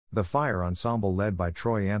The Fire Ensemble led by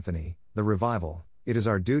Troy Anthony, The Revival, It Is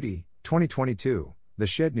Our Duty, 2022, The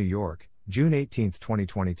Shed, New York, June 18,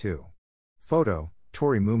 2022. Photo,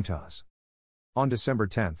 Tori Mumtaz. On December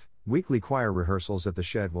 10, weekly choir rehearsals at The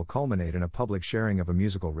Shed will culminate in a public sharing of a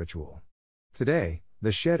musical ritual. Today,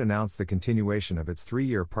 The Shed announced the continuation of its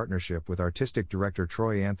 3-year partnership with artistic director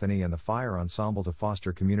Troy Anthony and the Fire Ensemble to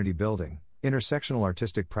foster community building, intersectional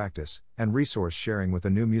artistic practice, and resource sharing with a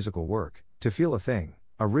new musical work, To Feel a Thing,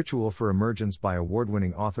 a ritual for emergence by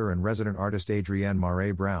award-winning author and resident artist Adrienne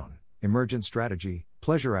Maree Brown, emergent strategy,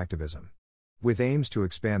 pleasure activism. With aims to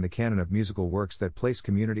expand the canon of musical works that place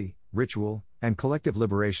community, ritual, and collective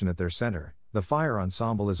liberation at their center, the Fire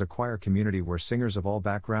Ensemble is a choir community where singers of all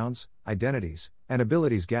backgrounds, identities, and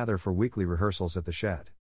abilities gather for weekly rehearsals at The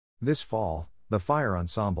Shed. This fall, the Fire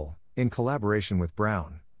Ensemble, in collaboration with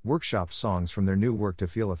Brown, workshopped songs from their new work To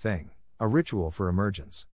Feel a Thing, a ritual for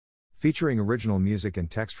emergence. Featuring original music and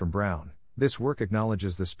text from Brown, this work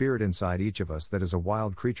acknowledges the spirit inside each of us that is a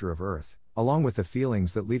wild creature of earth, along with the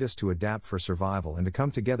feelings that lead us to adapt for survival and to come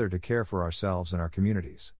together to care for ourselves and our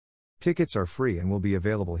communities. Tickets are free and will be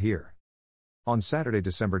available here. On Saturday,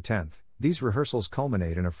 December 10, these rehearsals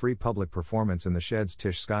culminate in a free public performance in The Shed's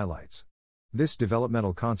Tisch Skylights. This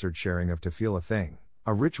developmental concert sharing of To Feel a Thing,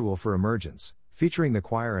 a ritual for emergence, featuring the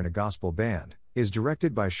choir and a gospel band, is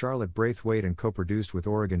directed by Charlotte Braithwaite and co-produced with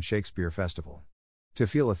Oregon Shakespeare Festival. To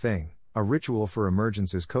Feel a Thing, a ritual for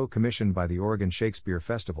emergence is co-commissioned by the Oregon Shakespeare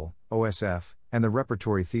Festival, OSF, and the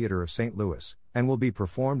Repertory Theater of St. Louis, and will be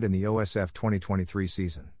performed in the OSF 2023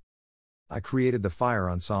 season. I created the Fire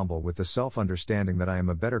Ensemble with the self-understanding that I am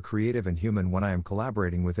a better creative and human when I am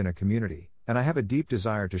collaborating within a community, and I have a deep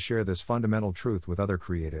desire to share this fundamental truth with other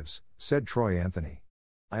creatives, said Troy Anthony.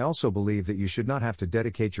 I also believe that you should not have to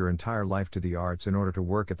dedicate your entire life to the arts in order to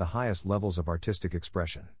work at the highest levels of artistic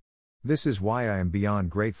expression. This is why I am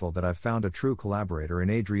beyond grateful that I've found a true collaborator in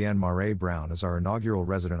Adrienne Maree Brown as our inaugural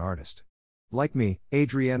resident artist. Like me,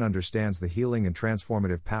 Adrienne understands the healing and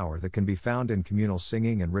transformative power that can be found in communal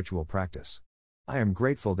singing and ritual practice. I am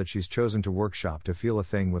grateful that she's chosen to workshop To Feel a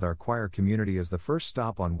Thing with our choir community as the first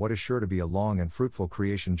stop on what is sure to be a long and fruitful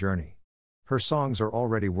creation journey. Her songs are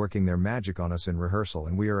already working their magic on us in rehearsal,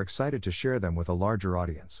 and we are excited to share them with a larger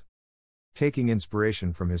audience. Taking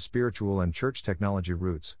inspiration from his spiritual and church technology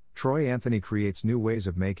roots, Troy Anthony creates new ways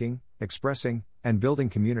of making, expressing, and building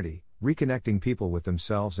community, reconnecting people with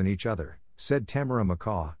themselves and each other, said Tamara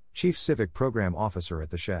McCaw, Chief Civic Program Officer at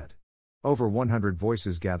The Shed. Over 100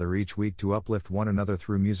 voices gather each week to uplift one another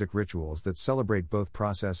through music rituals that celebrate both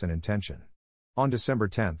process and intention. On December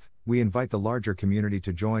 10, we invite the larger community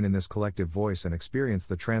to join in this collective voice and experience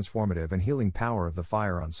the transformative and healing power of the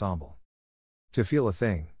Fire Ensemble. To Feel a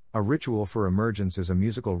Thing, a ritual for emergence is a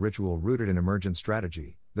musical ritual rooted in emergent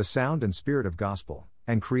strategy, the sound and spirit of gospel,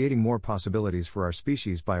 and creating more possibilities for our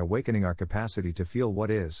species by awakening our capacity to feel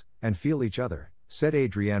what is, and feel each other, said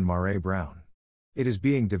Adrienne Maree Brown. It is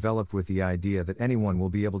being developed with the idea that anyone will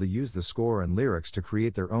be able to use the score and lyrics to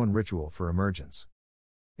create their own ritual for emergence.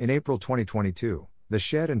 In April 2022, The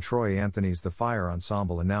Shed and Troy Anthony's The Fire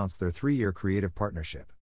Ensemble announced their 3-year creative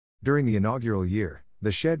partnership. During the inaugural year,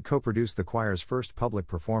 The Shed co-produced the choir's first public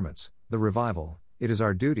performance, The Revival, It Is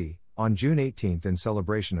Our Duty, on June 18 in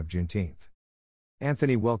celebration of Juneteenth.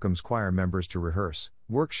 Anthony welcomes choir members to rehearse,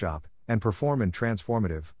 workshop, and perform in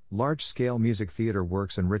transformative, large-scale music theater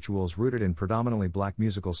works and rituals rooted in predominantly Black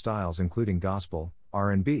musical styles including gospel,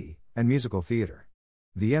 R&B, and musical theater.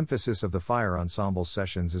 The emphasis of the Fire Ensemble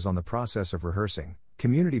sessions is on the process of rehearsing,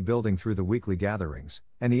 community building through the weekly gatherings,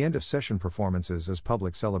 and the end-of-session performances as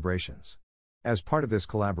public celebrations. As part of this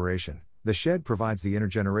collaboration, The Shed provides the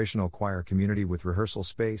intergenerational choir community with rehearsal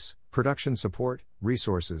space, production support,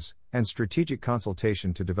 resources, and strategic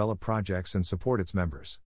consultation to develop projects and support its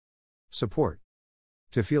members. Support.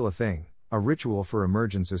 To Feel a Thing, a ritual for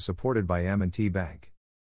emergence is supported by M&T Bank.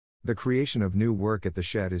 The creation of new work at The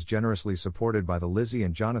Shed is generously supported by the Lizzie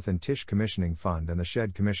and Jonathan Tisch Commissioning Fund and the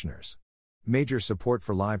Shed Commissioners. Major support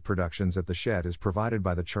for live productions at The Shed is provided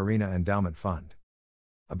by the Charina Endowment Fund.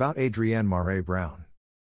 About Adrienne Maree Brown.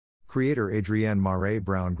 Creator Adrienne Maree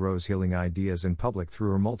Brown grows healing ideas in public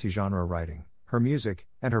through her multi-genre writing, her music,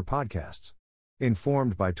 and her podcasts.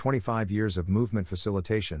 Informed by 25 years of movement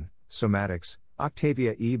facilitation, somatics,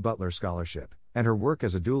 Octavia E. Butler Scholarship, and her work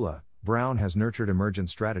as a doula, Brown has nurtured emergent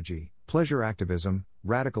strategy, pleasure activism,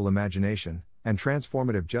 radical imagination, and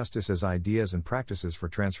transformative justice as ideas and practices for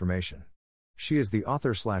transformation. She is the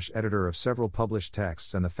author/editor of several published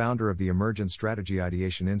texts and the founder of the Emergent Strategy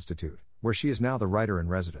Ideation Institute, where she is now the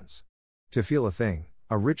writer-in-residence. To Feel a Thing,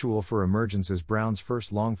 a ritual for emergence is Brown's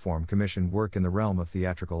first long-form commissioned work in the realm of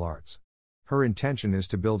theatrical arts. Her intention is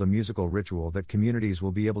to build a musical ritual that communities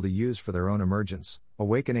will be able to use for their own emergence,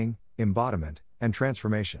 awakening, embodiment, and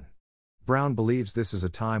transformation. Brown believes this is a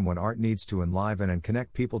time when art needs to enliven and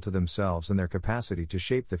connect people to themselves and their capacity to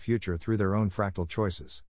shape the future through their own fractal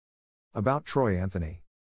choices. About Troy Anthony.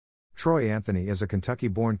 Troy Anthony is a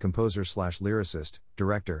Kentucky-born composer/lyricist,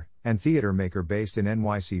 director, and theater maker based in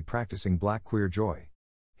NYC practicing Black queer joy.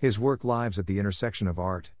 His work lives at the intersection of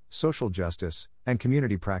art, social justice, and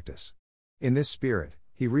community practice. In this spirit,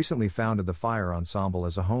 he recently founded the Fire Ensemble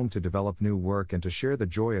as a home to develop new work and to share the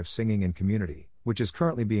joy of singing in community, which is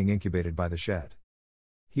currently being incubated by The Shed.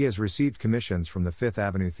 He has received commissions from the Fifth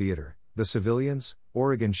Avenue Theater, the Civilians,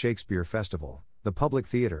 Oregon Shakespeare Festival, the Public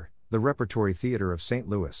Theater, the Repertory Theater of St.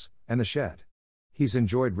 Louis, and The Shed. He's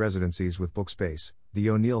enjoyed residencies with Bookspace, the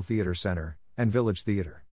O'Neill Theater Center, and Village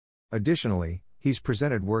Theater. Additionally, he's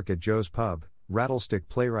presented work at Joe's Pub, Rattlestick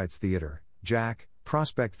Playwrights Theater, Jack,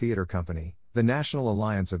 Prospect Theater Company, the National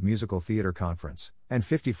Alliance of Musical Theater Conference, and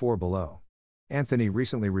 54 Below. Anthony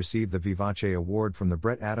recently received the Vivace Award from the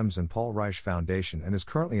Brett Adams and Paul Reich Foundation and is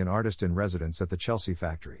currently an artist in residence at the Chelsea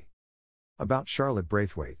Factory. About Charlotte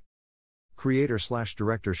Braithwaite.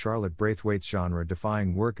 Creator/director Charlotte Braithwaite's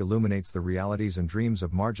genre-defying work illuminates the realities and dreams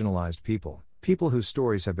of marginalized people whose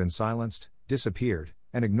stories have been silenced, disappeared,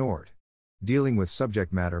 and ignored. Dealing with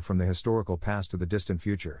subject matter from the historical past to the distant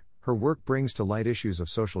future, her work brings to light issues of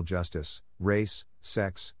social justice, race,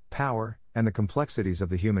 sex, power, and the complexities of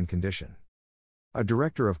the human condition. A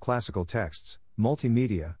director of classical texts,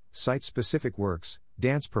 multimedia, site-specific works,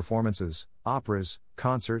 dance performances, operas,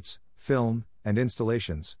 concerts, film, and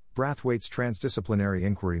installations, Braithwaite's transdisciplinary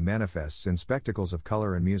inquiry manifests in spectacles of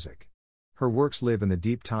color and music. Her works live in the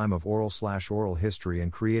deep time of oral history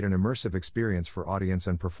and create an immersive experience for audience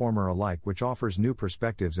and performer alike, which offers new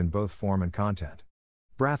perspectives in both form and content.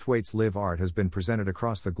 Braithwaite's live art has been presented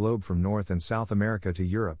across the globe from North and South America to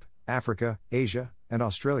Europe, Africa, Asia, and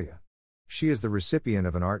Australia. She is the recipient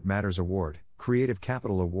of an Art Matters Award, Creative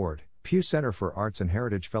Capital Award, Pew Center for Arts and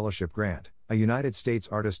Heritage Fellowship Grant, a United States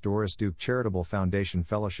Artist Doris Duke Charitable Foundation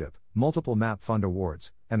Fellowship, multiple MAP Fund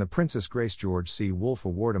Awards, and the Princess Grace George C. Wolfe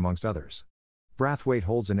Award amongst others. Braithwaite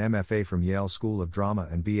holds an MFA from Yale School of Drama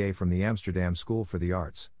and BA from the Amsterdam School for the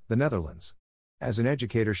Arts, the Netherlands. As an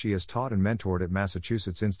educator, she has taught and mentored at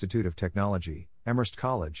Massachusetts Institute of Technology, Amherst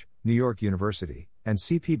College, New York University, and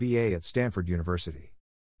CPBA at Stanford University.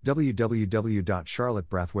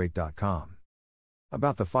 www.charlottebraithwaite.com.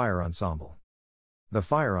 About the Fire Ensemble. The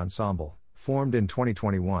Fire Ensemble, formed in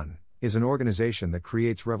 2021, is an organization that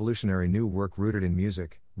creates revolutionary new work rooted in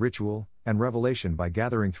music, ritual, and revelation by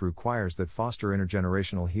gathering through choirs that foster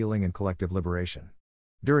intergenerational healing and collective liberation.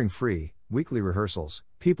 During free, weekly rehearsals,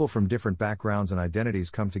 people from different backgrounds and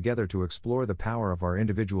identities come together to explore the power of our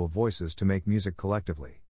individual voices to make music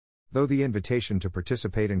collectively. Though the invitation to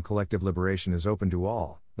participate in collective liberation is open to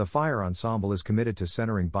all, the Fire Ensemble is committed to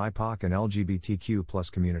centering BIPOC and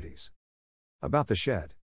LGBTQ+ communities. About The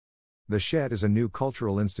Shed. The Shed is a new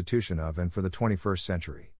cultural institution of and for the 21st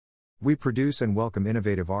century. We produce and welcome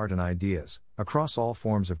innovative art and ideas, across all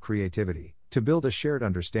forms of creativity, to build a shared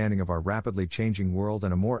understanding of our rapidly changing world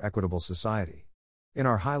and a more equitable society. In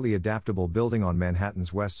our highly adaptable building on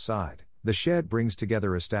Manhattan's West Side, The Shed brings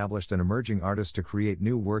together established and emerging artists to create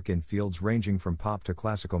new work in fields ranging from pop to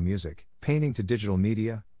classical music, painting to digital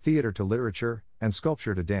media, theater to literature, and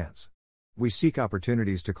sculpture to dance. We seek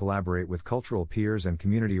opportunities to collaborate with cultural peers and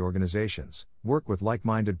community organizations, work with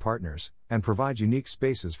like-minded partners, and provide unique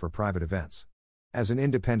spaces for private events. As an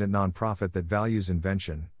independent nonprofit that values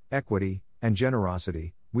invention, equity, and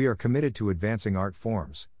generosity, we are committed to advancing art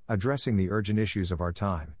forms, addressing the urgent issues of our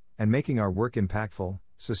time, and making our work impactful,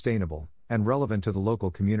 sustainable, and relevant to the local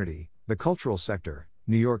community, the cultural sector,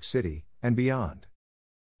 New York City, and beyond.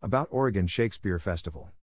 About Oregon Shakespeare Festival.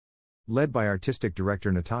 Led by Artistic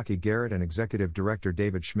Director Nataki Garrett and Executive Director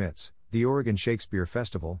David Schmitz, the Oregon Shakespeare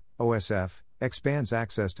Festival, OSF, expands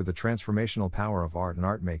access to the transformational power of art and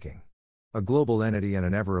art making. A global entity and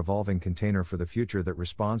an ever-evolving container for the future that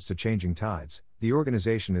responds to changing tides, the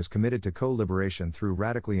organization is committed to co-liberation through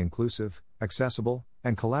radically inclusive, accessible,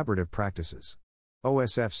 and collaborative practices.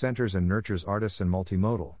 OSF centers and nurtures artists and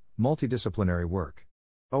multimodal, multidisciplinary work.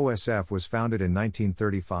 OSF was founded in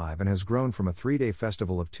 1935 and has grown from a 3-day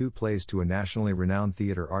festival of 2 plays to a nationally renowned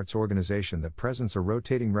theater arts organization that presents a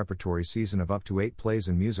rotating repertory season of up to 8 plays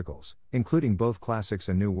and musicals, including both classics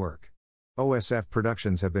and new work. OSF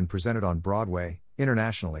productions have been presented on Broadway,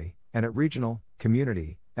 internationally, and at regional,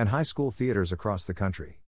 community, and high school theaters across the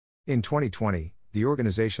country. In 2020, the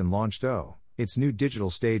organization launched its new digital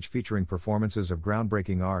stage featuring performances of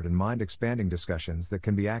groundbreaking art and mind-expanding discussions that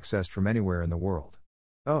can be accessed from anywhere in the world.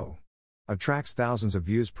 Attracts thousands of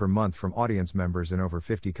views per month from audience members in over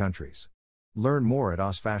 50 countries. Learn more at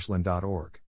osfashland.org.